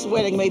 This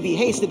wedding may be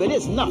hasty, but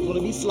it's not going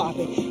to be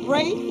sloppy.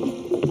 Ray,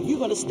 you're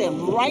going to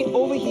stand right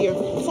over here.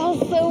 It's all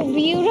so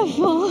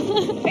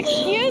beautiful.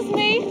 Excuse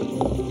me.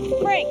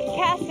 Frank,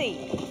 Cassie,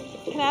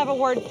 can I have a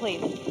word,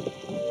 please?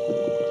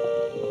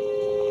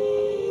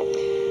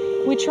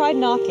 We tried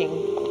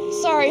knocking.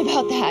 Sorry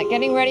about that.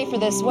 Getting ready for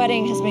this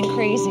wedding has been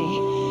crazy.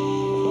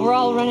 We're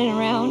all running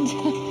around.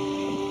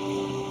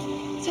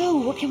 So,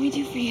 what can we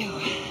do for you?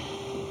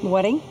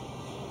 Wedding?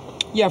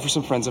 Yeah, for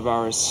some friends of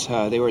ours.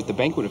 They were at the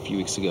banquet a few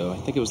weeks ago. I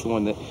think it was the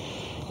one that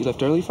you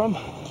left early from.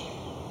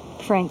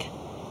 Frank,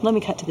 let me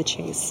cut to the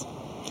chase.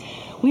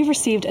 We've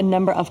received a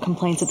number of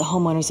complaints at the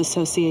Homeowners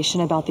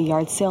Association about the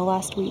yard sale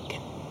last week.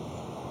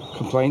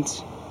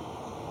 Complaints?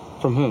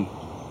 From whom?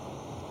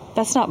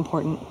 That's not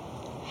important.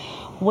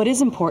 What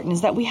is important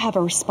is that we have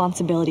a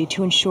responsibility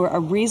to ensure a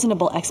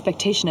reasonable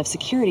expectation of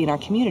security in our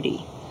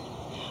community.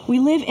 We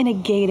live in a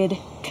gated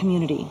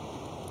community.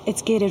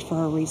 It's gated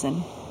for a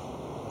reason.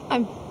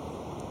 I'm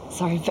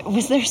sorry, but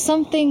was there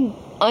something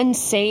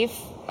unsafe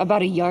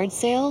about a yard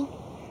sale?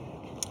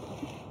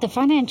 The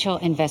financial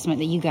investment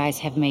that you guys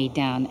have made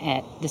down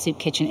at the Soup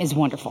Kitchen is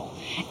wonderful.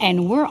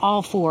 And we're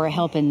all for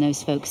helping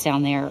those folks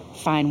down there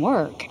find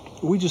work.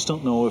 We just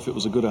don't know if it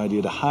was a good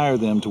idea to hire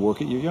them to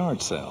work at your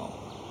yard sale.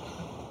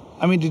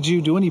 I mean, did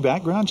you do any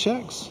background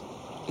checks?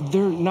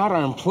 They're not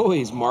our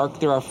employees, Mark.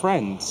 They're our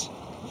friends.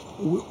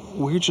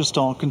 We're just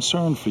all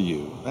concerned for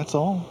you. That's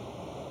all.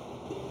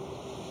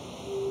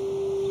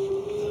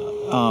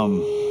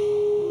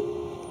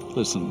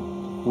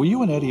 Listen, were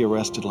you and Eddie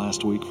arrested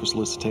last week for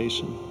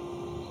solicitation?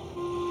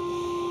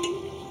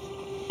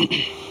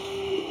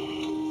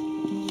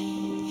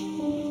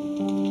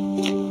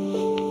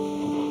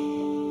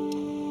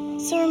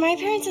 So are my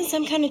parents in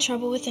some kind of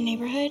trouble with the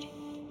neighborhood?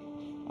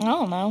 I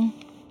don't know.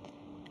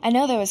 I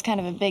know there was kind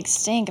of a big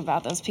stink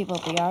about those people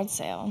at the yard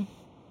sale.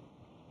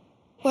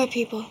 What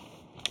people?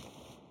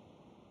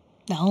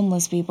 The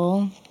homeless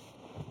people.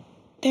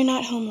 They're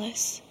not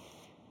homeless.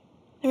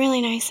 They're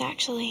really nice,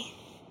 actually.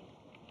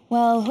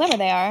 Well, whoever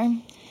they are,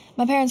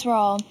 my parents were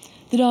all,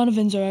 the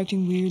Donovans are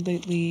acting weird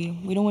lately.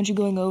 We don't want you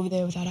going over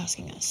there without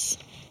asking us.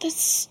 That's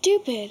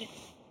stupid.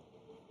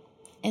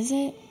 Is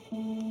it?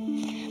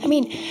 I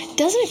mean,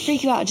 doesn't it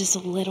freak you out just a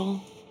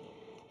little?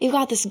 You've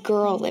got this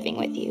girl living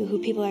with you who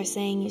people are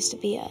saying used to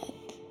be a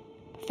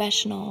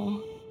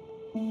professional.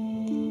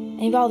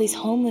 And you've got all these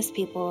homeless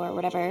people or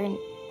whatever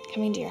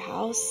coming to your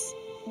house.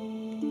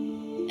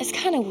 It's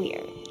kind of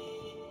weird.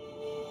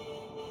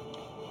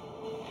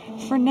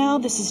 For now,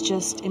 this is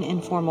just an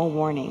informal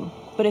warning.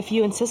 But if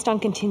you insist on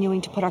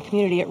continuing to put our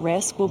community at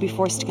risk, we'll be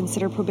forced to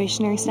consider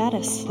probationary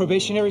status.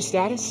 Probationary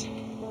status?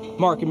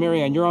 Mark and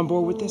Marianne, you're on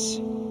board with this?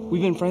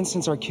 We've been friends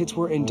since our kids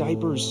were in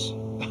diapers.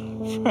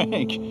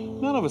 Frank,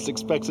 none of us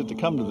expects it to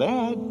come to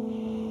that.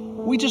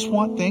 We just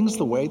want things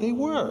the way they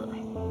were.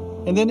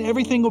 And then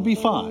everything will be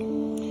fine.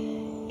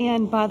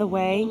 And by the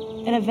way,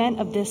 an event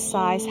of this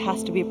size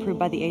has to be approved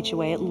by the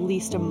HOA at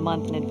least a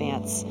month in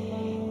advance.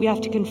 We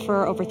have to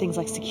confer over things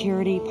like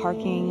security,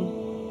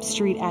 parking,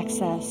 street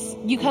access.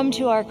 You come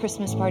to our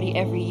Christmas party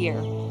every year.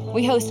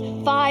 We host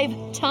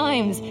 5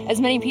 times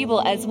as many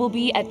people as will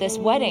be at this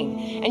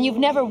wedding. And you've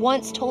never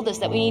once told us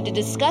that we need to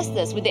discuss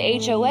this with the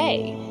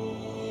HOA.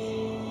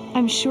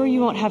 I'm sure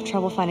you won't have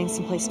trouble finding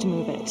some place to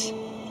move it.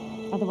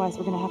 Otherwise,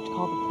 we're going to have to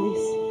call the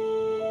police.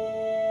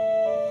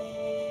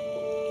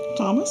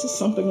 Thomas, is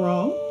something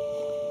wrong?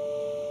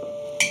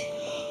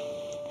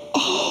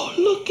 Oh,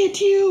 look at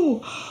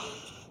you.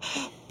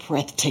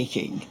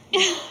 Breathtaking.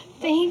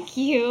 Thank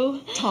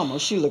you.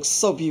 Thomas, she looks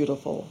so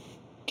beautiful.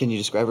 Can you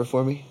describe her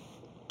for me?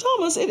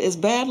 Thomas, it is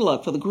bad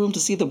luck for the groom to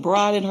see the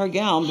bride in her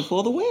gown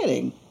before the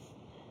wedding.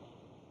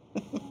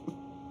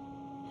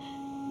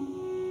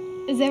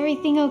 Is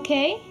everything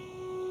okay?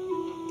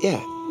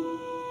 Yeah.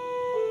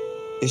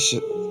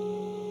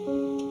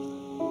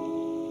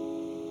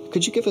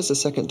 Could you give us a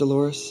second,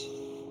 Dolores?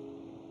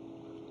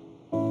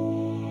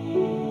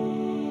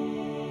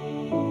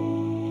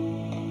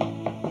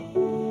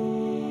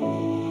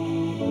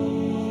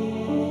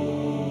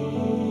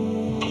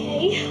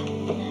 Hey,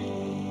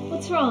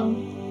 what's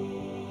wrong?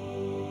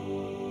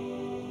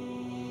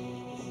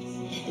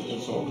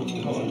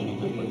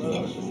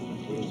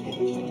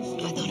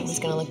 I thought it was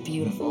going to look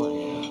beautiful.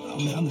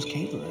 We found this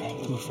caterer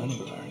through a friend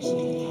of ours.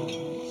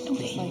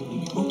 Okay.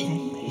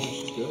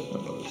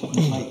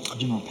 Like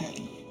General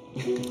Patton.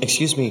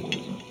 Excuse me.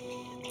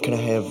 Can I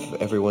have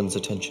everyone's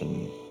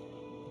attention?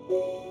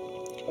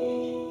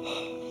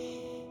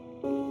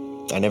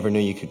 I never knew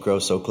you could grow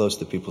so close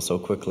to people so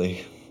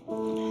quickly.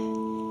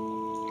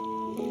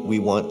 We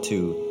want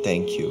to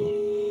thank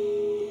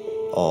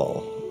you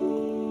all.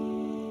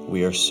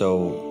 We are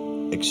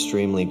so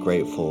extremely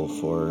grateful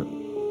for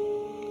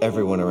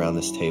everyone around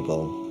this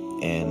table,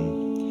 and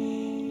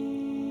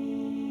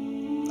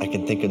I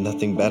can think of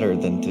nothing better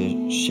than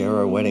to share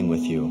our wedding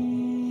with you.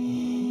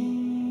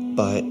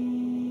 But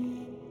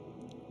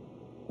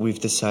we've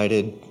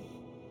decided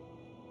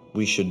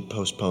we should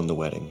postpone the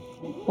wedding.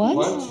 What?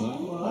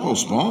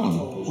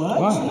 Postpone?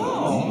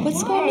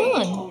 What's going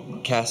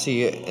on?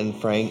 Cassie and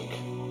Frank,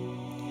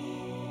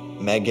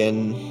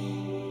 Megan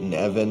and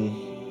Evan,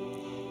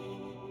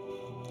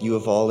 you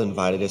have all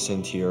invited us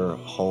into your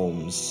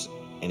homes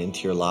and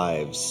into your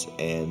lives,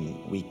 and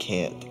we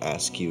can't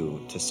ask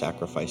you to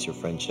sacrifice your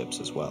friendships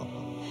as well.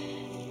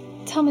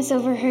 Thomas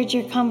overheard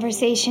your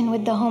conversation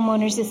with the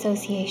Homeowners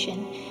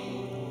Association.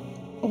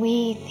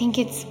 We think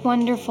it's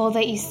wonderful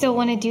that you still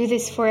want to do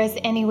this for us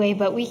anyway,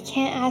 but we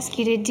can't ask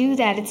you to do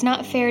that. It's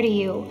not fair to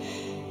you.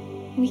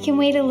 We can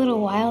wait a little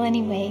while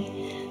anyway.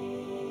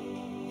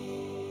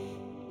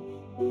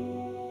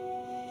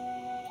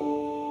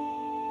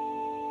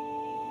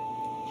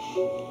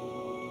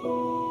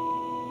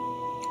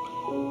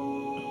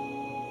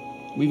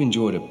 We've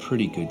enjoyed a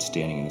pretty good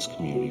standing in this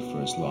community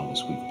for as long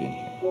as we've been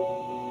here.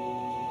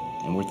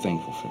 And we're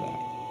thankful for that.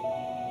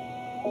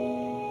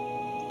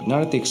 But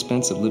not at the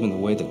expense of living the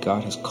way that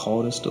God has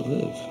called us to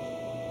live.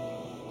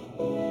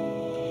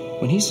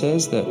 When he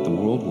says that the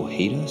world will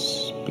hate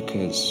us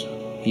because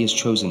he has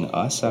chosen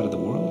us out of the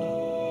world,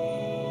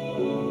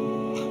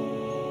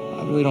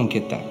 I really don't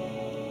get that.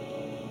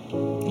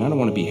 And I don't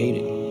want to be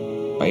hated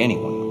by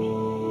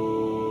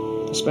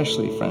anyone,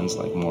 especially friends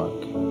like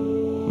Mark,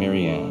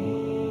 Marianne,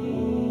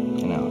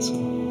 and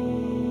Allison.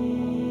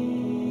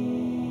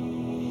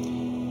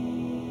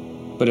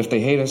 But if they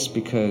hate us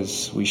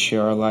because we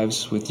share our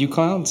lives with you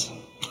clowns,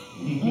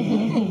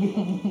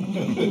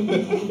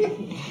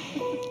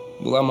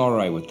 well, I'm all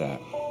right with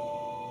that.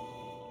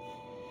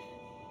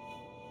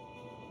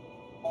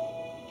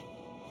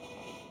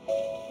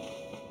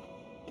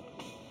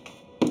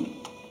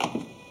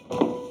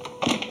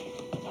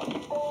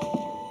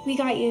 We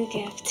got you a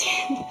gift.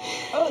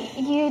 Oh,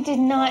 you did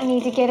not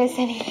need to get us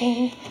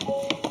anything.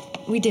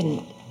 We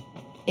didn't.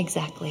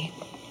 Exactly.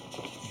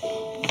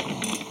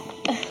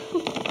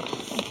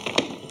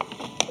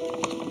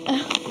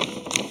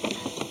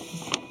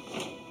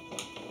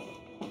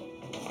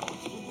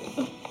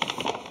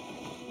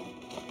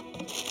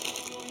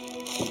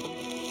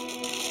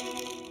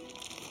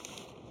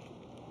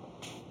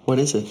 What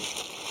is it?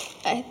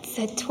 It's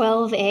a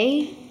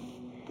 12A.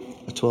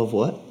 A 12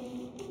 what?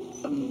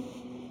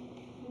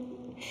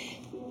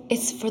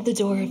 It's for the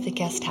door of the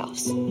guest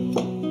house.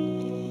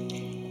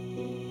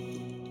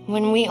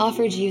 When we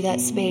offered you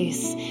that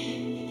space,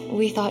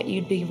 we thought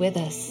you'd be with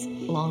us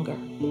longer.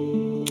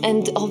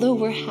 And although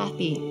we're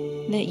happy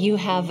that you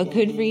have a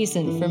good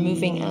reason for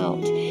moving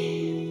out,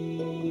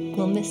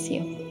 we'll miss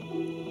you.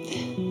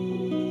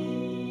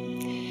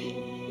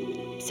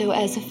 So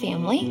as a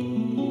family,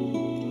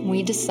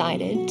 we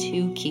decided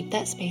to keep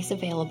that space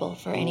available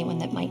for anyone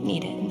that might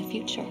need it in the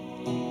future.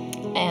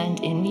 And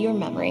in your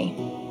memory,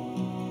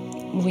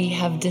 we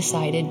have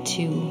decided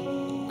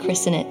to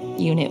christen it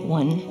Unit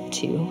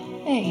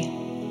 1-2A.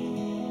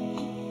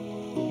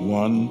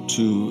 One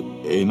to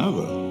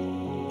another.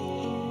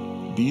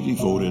 Be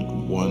devoted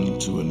one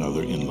to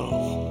another in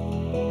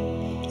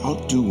love.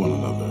 Outdo one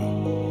another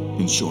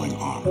in showing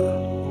honor.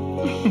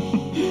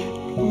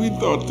 We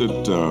thought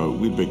that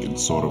we'd make it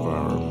sort of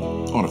our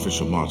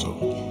unofficial motto.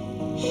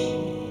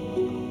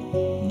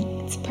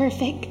 It's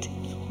perfect.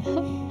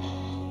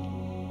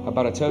 How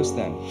about a toast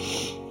then?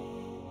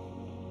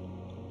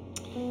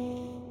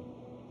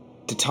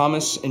 To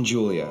Thomas and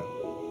Julia,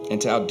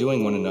 and to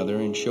outdoing one another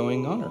in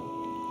showing honor.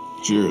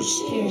 Cheers.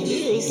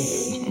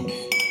 Cheers.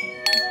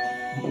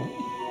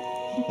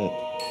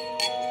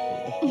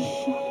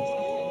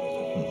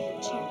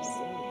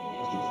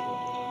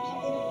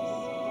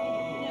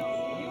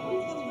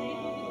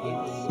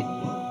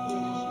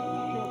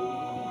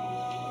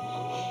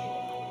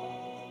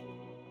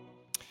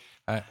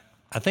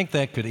 I think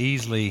that could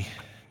easily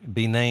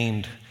be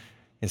named,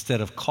 instead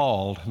of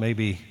called,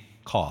 maybe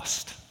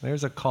cost.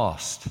 There's a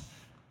cost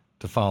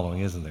to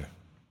following, isn't there?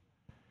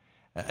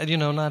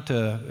 Not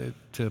to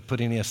put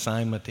any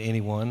assignment to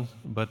anyone,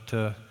 but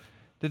to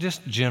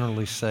just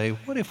generally say,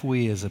 what if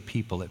we as a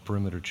people at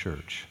Perimeter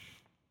Church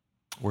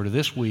were to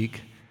this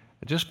week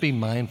just be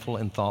mindful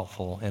and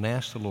thoughtful and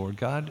ask the Lord,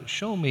 God,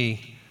 show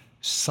me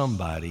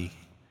somebody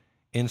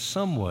in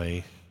some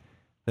way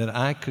that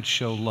I could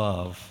show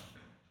love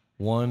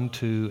one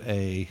to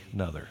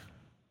another.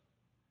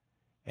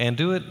 And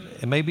do it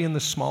maybe in the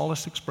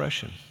smallest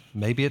expression.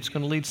 Maybe it's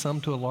going to lead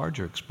some to a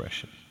larger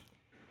expression.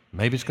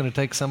 Maybe it's going to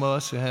take some of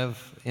us who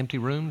have empty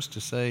rooms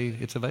to say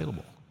it's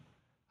available.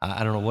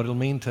 I don't know what it'll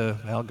mean to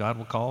how God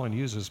will call and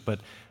use us, but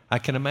I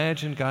can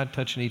imagine God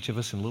touching each of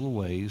us in little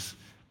ways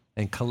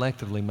and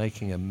collectively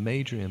making a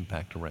major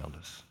impact around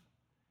us.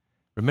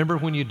 Remember,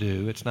 when you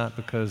do, it's not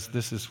because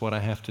this is what I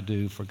have to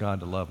do for God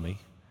to love me.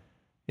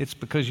 It's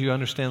because you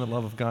understand the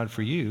love of God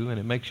for you, and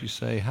it makes you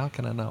say, how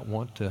can I not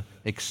want to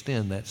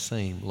extend that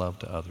same love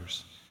to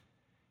others?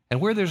 And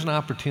where there's an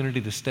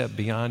opportunity to step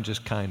beyond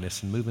just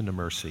kindness and move into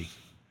mercy,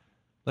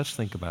 let's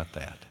think about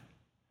that.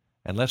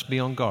 And let's be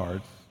on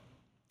guard.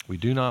 We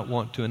do not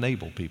want to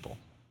enable people,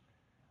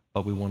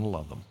 but we want to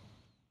love them.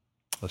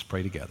 Let's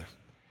pray together.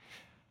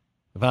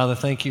 Father,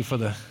 thank you for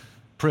the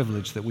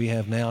privilege that we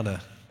have now to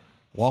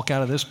walk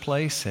out of this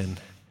place and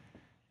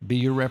be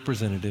your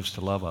representatives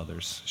to love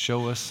others.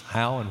 Show us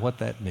how and what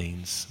that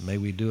means. May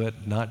we do it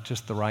not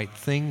just the right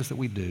things that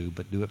we do,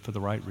 but do it for the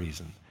right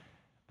reason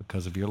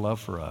because of your love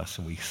for us.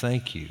 And we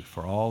thank you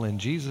for all in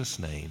Jesus'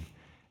 name.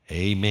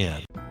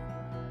 Amen.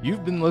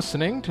 You've been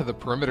listening to the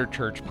Perimeter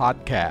Church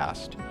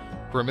podcast.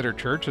 Perimeter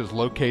Church is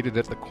located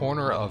at the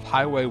corner of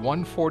Highway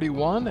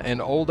 141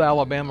 and Old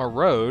Alabama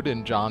Road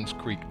in Johns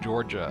Creek,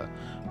 Georgia.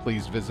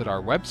 Please visit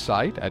our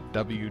website at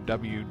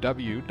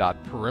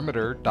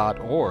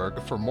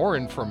www.perimeter.org for more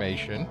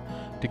information,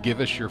 to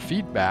give us your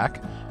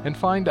feedback, and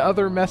find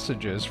other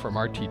messages from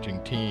our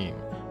teaching team.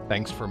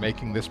 Thanks for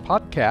making this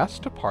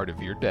podcast a part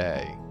of your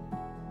day.